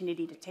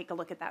opportunity to take a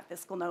look at that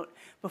fiscal note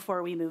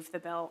before we move the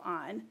bill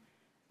on.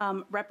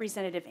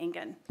 Representative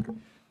Engen.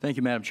 Thank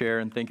you, Madam Chair,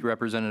 and thank you,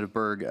 Representative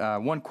Berg.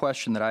 One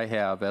question that I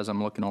have as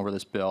I'm looking over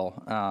this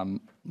bill,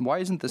 why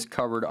isn't this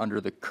covered under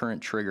the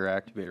current trigger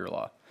activator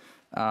law?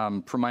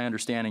 From my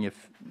understanding,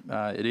 if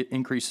it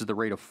increases the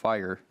rate of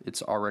fire,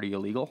 it's already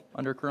illegal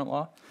under current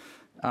law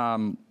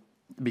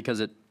because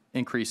it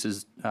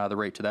increases the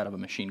rate to that of a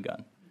machine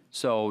gun.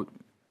 So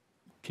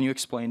can you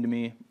explain to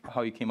me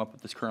how you came up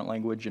with this current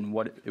language and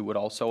what it would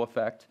also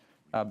affect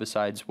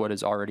besides what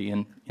is already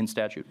in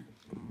statute?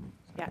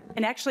 Yeah,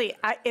 and actually,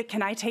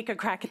 can I take a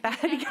crack at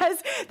that?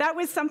 Because that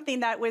was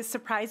something that was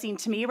surprising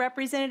to me,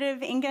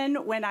 Representative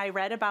Engen, when I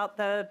read about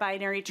the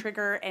binary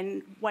trigger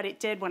and what it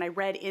did when I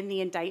read in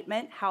the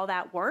indictment how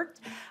that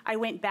worked. I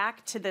went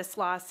back to this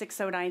law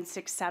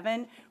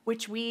 60967,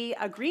 which we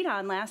agreed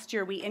on last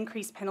year. We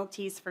increased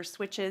penalties for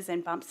switches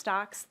and bump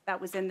stocks.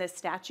 That was in this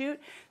statute.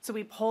 So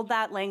we pulled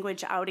that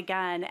language out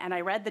again, and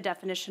I read the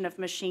definition of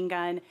machine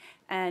gun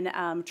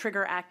and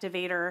trigger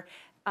activator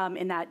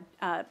in that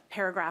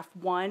paragraph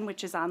 1,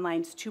 which is on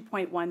lines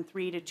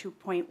 2.13 to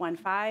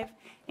 2.15,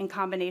 in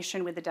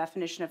combination with the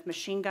definition of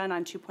machine gun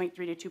on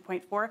 2.3 to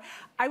 2.4.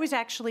 I was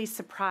actually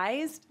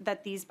surprised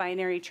that these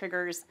binary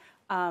triggers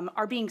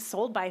are being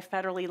sold by a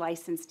federally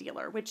licensed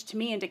dealer, which to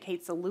me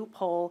indicates a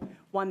loophole,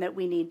 one that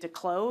we need to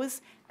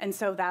close. And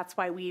so that's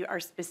why we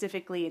are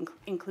specifically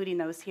including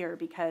those here,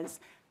 because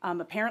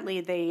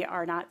apparently they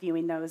are not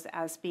viewing those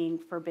as being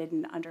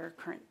forbidden under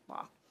current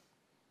law.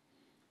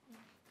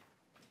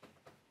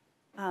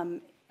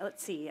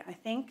 Let's see, I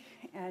think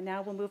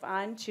now we'll move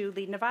on to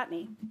Lead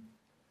Novotny.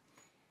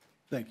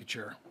 Thank you,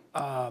 Chair.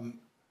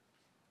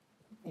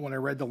 When I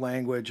read the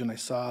language and I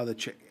saw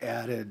that you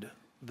added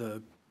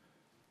the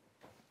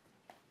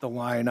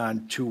line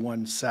on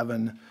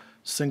 217,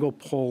 single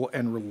pull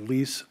and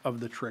release of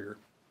the trigger,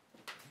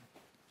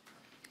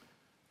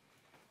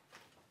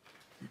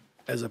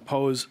 as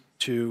opposed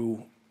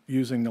to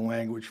using the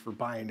language for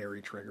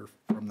binary trigger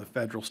from the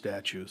federal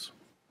statutes.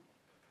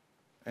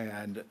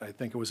 And I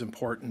think it was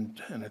important,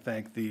 and I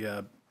thank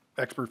the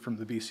expert from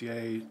the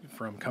BCA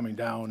from coming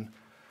down.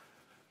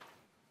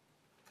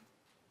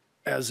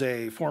 As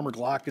a former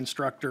Glock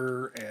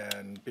instructor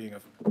and being a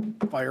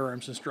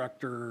firearms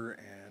instructor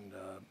and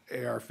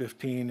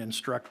AR-15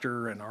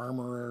 instructor and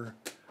armorer,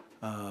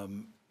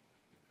 we're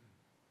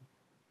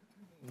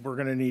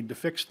going to need to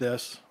fix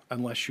this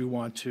unless you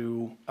want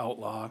to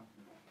outlaw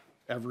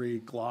every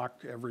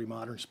Glock, every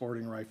modern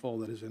sporting rifle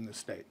that is in this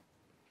state.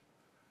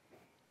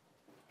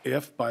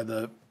 If, by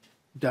the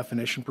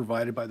definition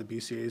provided by the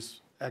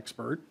BCA's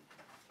expert,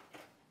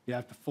 you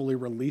have to fully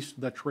release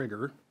the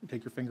trigger,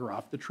 take your finger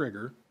off the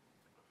trigger,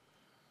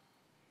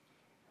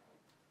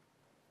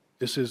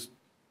 this is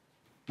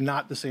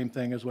not the same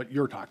thing as what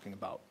you're talking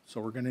about.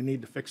 So we're going to need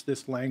to fix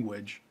this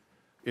language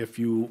if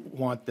you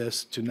want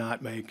this to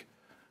not make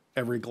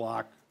every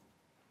Glock,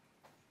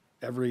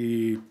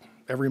 every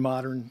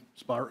modern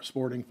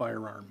sporting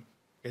firearm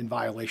in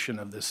violation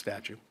of this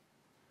statute.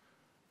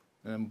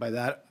 And by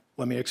that,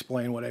 let me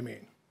explain what I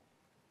mean.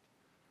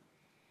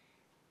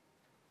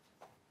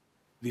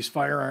 These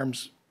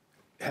firearms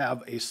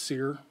have a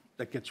sear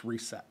that gets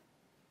reset.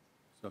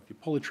 So if you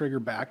pull the trigger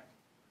back,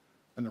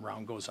 then the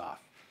round goes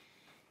off.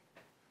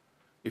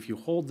 If you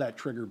hold that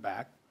trigger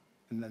back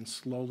and then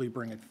slowly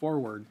bring it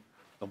forward,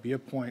 there'll be a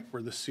point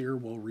where the sear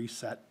will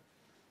reset,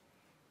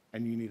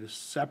 and you need a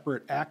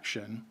separate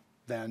action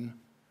then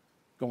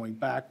going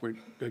backward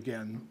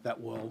again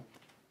that will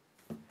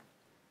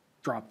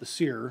drop the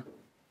sear,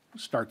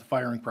 start the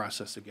firing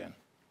process again.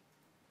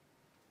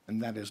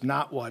 And that is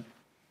not what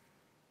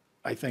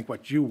I think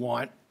what you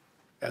want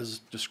as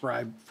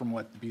described from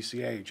what the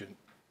BCA agent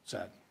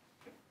said.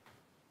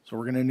 So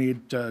we're going to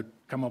need to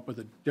come up with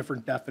a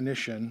different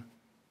definition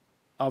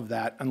of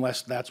that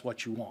unless that's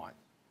what you want.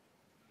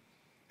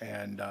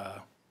 And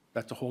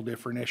that's a whole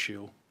different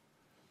issue.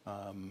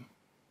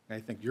 I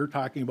think you're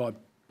talking about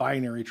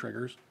binary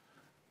triggers,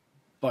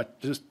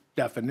 but this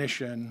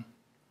definition,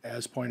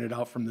 as pointed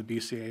out from the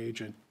BCA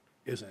agent,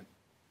 isn't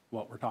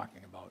what we're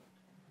talking about.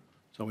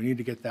 So we need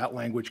to get that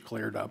language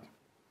cleared up.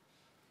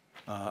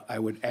 I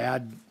would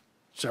add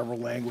several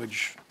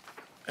language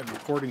and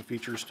reporting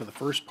features to the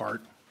first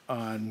part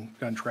on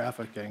gun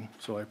trafficking,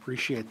 so I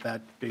appreciate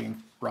that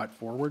being brought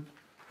forward.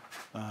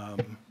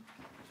 And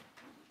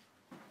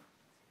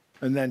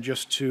then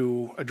just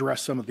to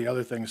address some of the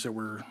other things that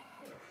were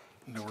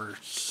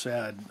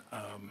said,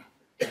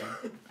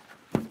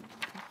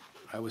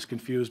 I was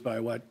confused by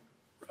what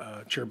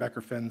Chair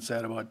Becker-Finn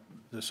said about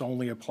this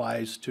only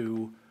applies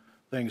to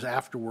things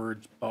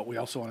afterwards, but we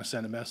also want to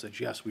send a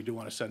message. Yes, we do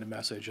want to send a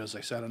message. As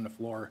I said on the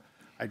floor,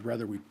 I'd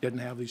rather we didn't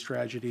have these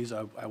tragedies.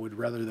 I would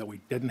rather that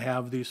we didn't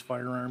have these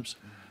firearms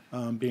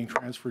being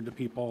transferred to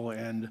people.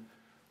 And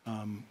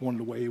one of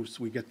the ways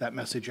we get that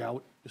message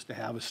out is to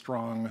have a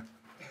strong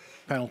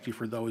penalty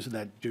for those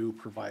that do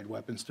provide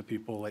weapons to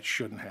people that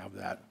shouldn't have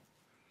that.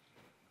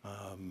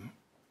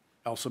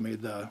 Also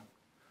made the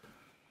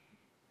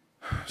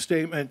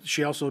statement,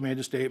 she also made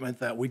a statement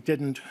that we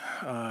didn't,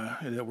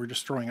 that we're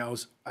just throwing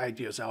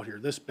ideas out here.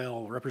 This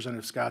bill,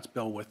 Representative Scott's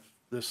bill with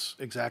this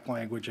exact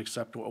language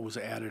except what was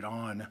added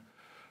on,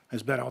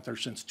 has been out there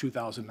since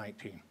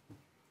 2019.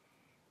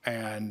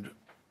 And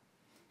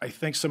I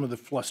think some of the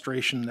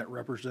frustration that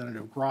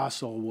Representative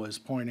Grossel was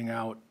pointing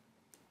out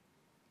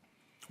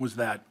was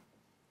that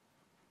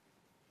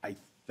I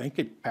think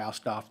it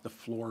passed off the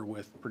floor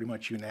with pretty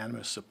much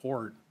unanimous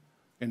support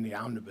in the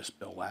omnibus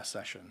bill last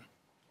session.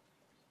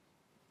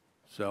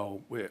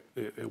 So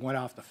it went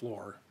off the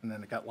floor, and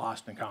then it got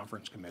lost in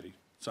conference committee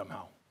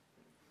somehow.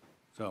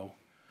 So,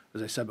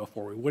 as I said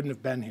before, we wouldn't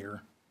have been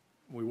here.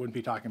 We wouldn't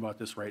be talking about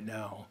this right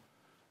now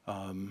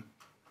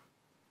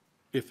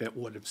if it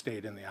would have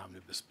stayed in the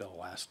omnibus bill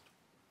last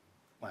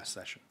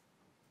session.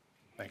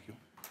 Thank you.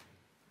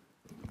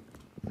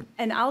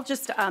 And I'll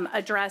just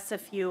address a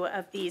few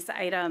of these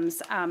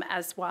items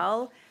as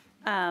well.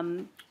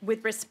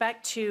 With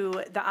respect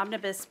to the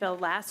omnibus bill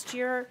last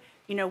year,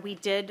 you know, we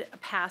did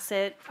pass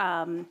it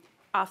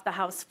off the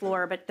House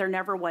floor, but there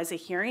never was a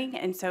hearing.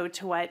 And so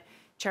to what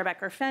Chair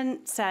Becker-Finn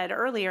said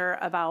earlier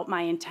about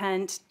my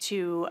intent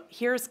to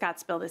hear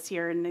Scott's bill this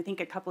year, and I think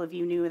a couple of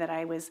you knew that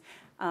I was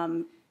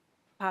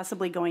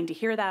possibly going to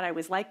hear that. I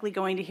was likely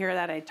going to hear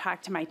that. I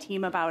talked to my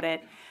team about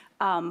it.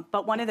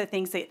 But one of the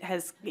things that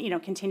has, you know,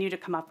 continued to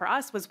come up for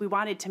us was we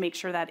wanted to make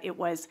sure that it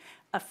was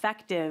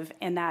effective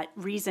and that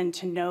reason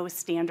to know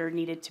standard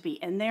needed to be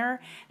in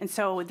there. And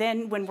so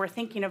then when we're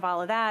thinking of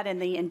all of that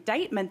and the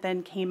indictment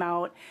then came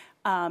out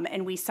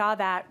and we saw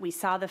that, we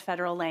saw the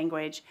federal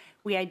language,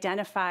 we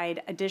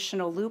identified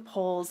additional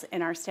loopholes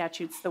in our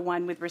statutes, the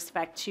one with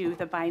respect to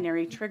the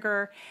binary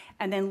trigger,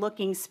 and then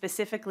looking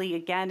specifically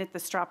again at the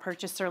straw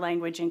purchaser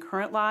language in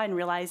current law and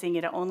realizing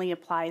it only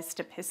applies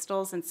to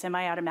pistols and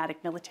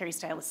semi-automatic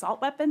military-style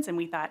assault weapons. And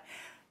we thought,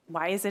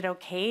 why is it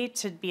okay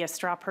to be a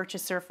straw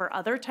purchaser for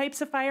other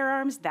types of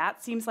firearms?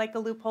 That seems like a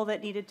loophole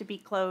that needed to be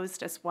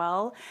closed as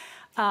well.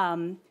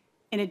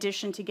 In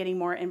addition to getting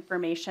more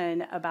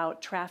information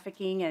about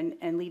trafficking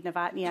and Lead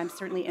Novotny, I'm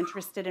certainly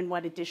interested in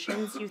what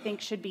additions you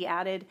think should be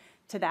added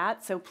to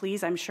that. So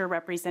please, I'm sure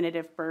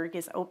Representative Berg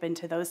is open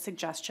to those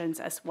suggestions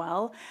as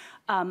well.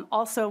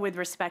 Also, with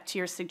respect to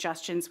your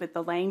suggestions with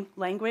the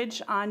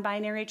language on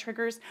binary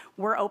triggers,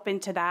 we're open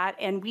to that.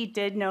 And we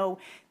did know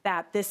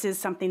that this is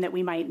something that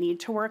we might need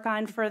to work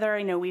on further.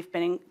 I know we've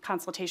been in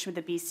consultation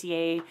with the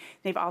BCA.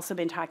 They've also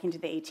been talking to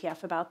the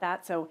ATF about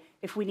that. So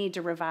if we need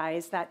to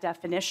revise that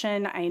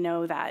definition, I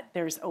know that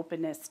there's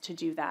openness to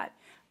do that.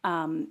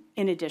 In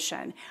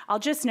addition, I'll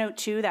just note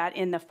too that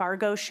in the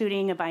Fargo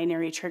shooting, a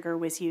binary trigger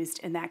was used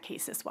in that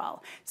case as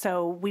well.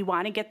 So we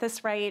want to get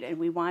this right and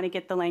we want to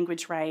get the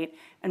language right,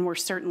 and we're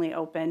certainly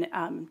open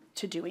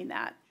to doing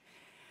that.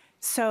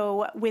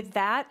 So with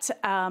that,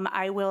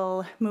 I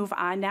will move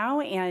on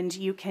now, and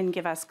you can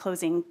give us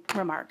closing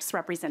remarks,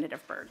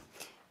 Representative Berg.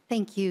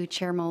 Thank you,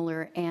 Chair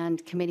Moeller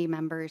and committee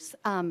members.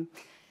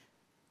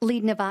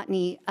 Lead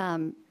Novotny,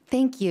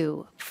 thank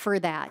you for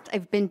that.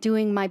 I've been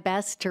doing my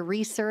best to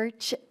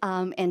research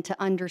and to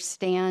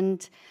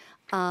understand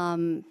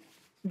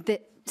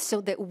that so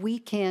that we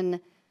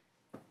can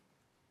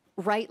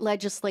write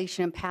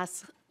legislation and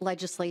pass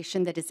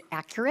legislation that is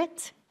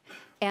accurate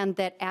and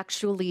that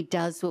actually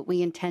does what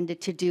we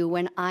intended to do.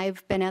 When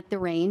I've been at the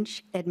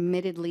range,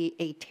 admittedly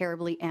a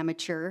terribly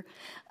amateur,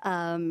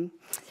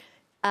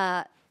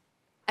 I've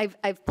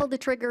pulled the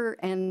trigger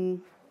and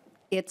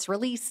it's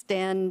released,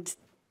 and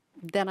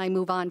then I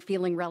move on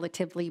feeling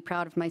relatively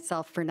proud of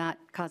myself for not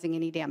causing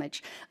any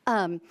damage.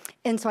 And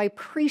so I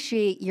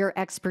appreciate your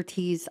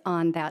expertise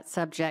on that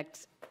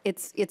subject.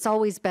 It's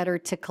always better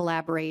to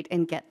collaborate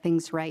and get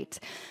things right.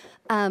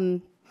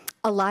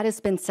 A lot has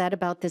been said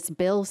about this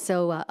bill,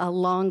 so a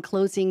long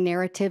closing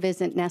narrative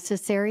isn't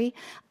necessary.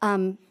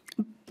 But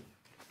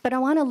I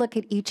want to look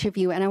at each of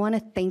you, and I want to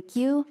thank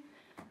you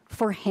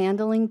for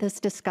handling this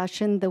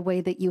discussion the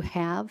way that you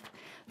have,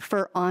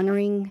 for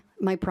honoring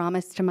my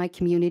promise to my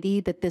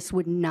community that this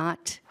would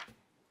not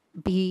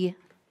be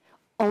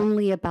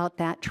only about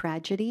that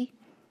tragedy.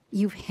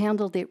 You've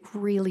handled it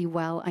really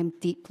well. I'm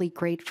deeply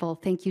grateful.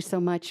 Thank you so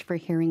much for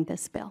hearing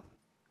this bill.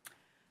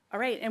 All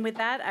right, and with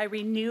that, I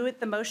renew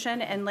the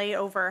motion and lay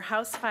over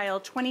House File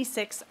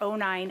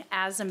 2609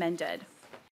 as amended.